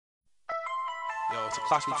Yo, it's a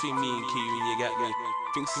clash between me and Kerian, you get me?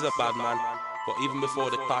 Thinks he's a bad man, but even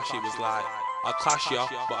before the clash, it was like, I'll clash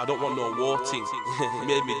ya, but I don't want no war team. He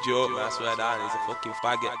made me joke, man, I swear down, he's a fucking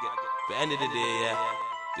faggot. But end of the day, yeah,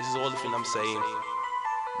 this is all the thing I'm saying.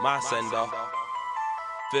 My sender,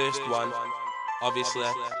 first one, obviously,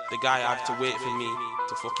 the guy had to wait for me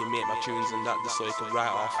to fucking make my tunes and that just so he could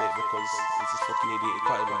write off it because he's a fucking idiot, he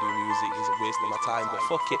can't even do music, he's a waste of my time, but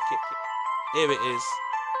fuck it. Here it is,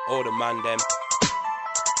 all the man them.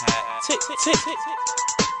 Tick, tick, tick.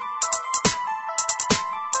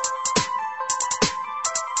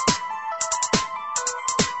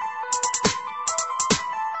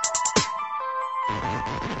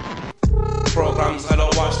 Programs, I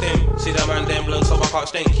don't watch them. See the man them blood, so I can't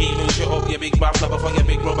stink. Even shut up your big mouth, never for your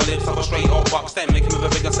big rubber lips. I go straight up box them. Make him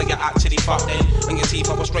with a bigger so you actually fuck them. And your teeth,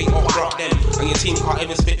 I go straight up rock them. And your team can't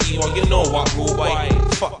even spit you on, you know what, rule boy.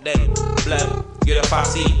 Fuck them, blem. You're the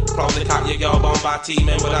fussy, probably cat your girl bomb by team.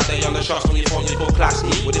 Remember that day on the shots when you thought you could clash me.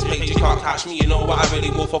 With this page you can't catch me, you know what I really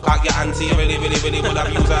will. Fuck out your auntie, I really will have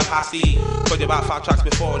used her passy. Put you about 5 tracks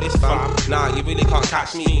before this fam. Nah, you really can't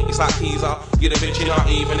catch me, it's like Keyza. You're the bitch, you're not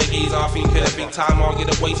even a geezer. Think you're the big time or you're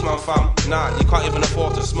the waste man fam. Nah, you can't even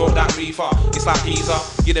afford to smoke that reefer. It's like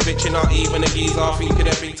Keyza, you're the bitch, you're not even a geezer. Think you're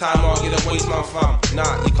the big time or you're the waste man fam.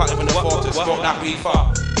 Nah, you can't even afford to smoke that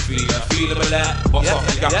reefer. Feel a ballet, box off,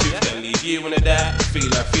 you got tooth, then leave you in the there.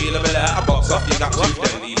 Feel a ballet, I box off, you got tooth,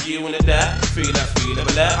 then leave you in the there. Feel a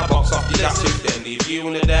ballet, I box off, you got tooth, then leave you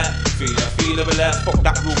in the there. Feel a ballet, fuck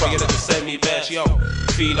that rule, but you let me send me best, yo.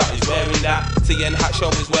 Feel like he's wearing that, TN hat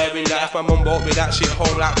show is wearing that. If my mum bought me that shit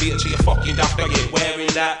home like bitch, you fucking daft, I get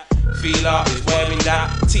wearing that. Feel like he's wearing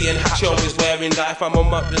that, TN hat show is wearing that. If my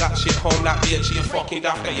mum bought me that shit home like bitch, you fucking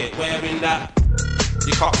daft, I get wearing that.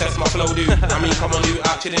 You can't test my flow, dude. I mean, come on, you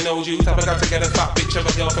actually knows you. Type of guy to get a fat bitch of a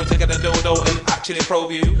girlfriend to get a dodo and actually probe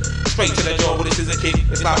you. Straight to the jaw, but this is a kick.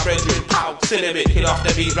 It's like Frederick. Pow, Cinnabit, kill off the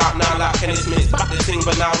beat right now like Kenny Smith. Back this thing,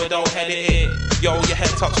 but now we don't head it here. Yo, your head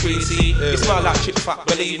touch greasy. You smell like chip fat,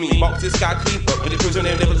 believe me. Box this guy clean up, but it proves on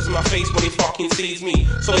them levels in my face when he fucking sees me.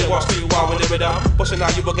 So he watch through while with the rhythm. But now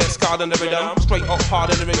you will get scarred on the rhythm. Straight up hard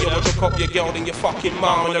on the rhythm. You will drink up your girl and your fucking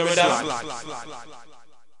mom on the rhythm.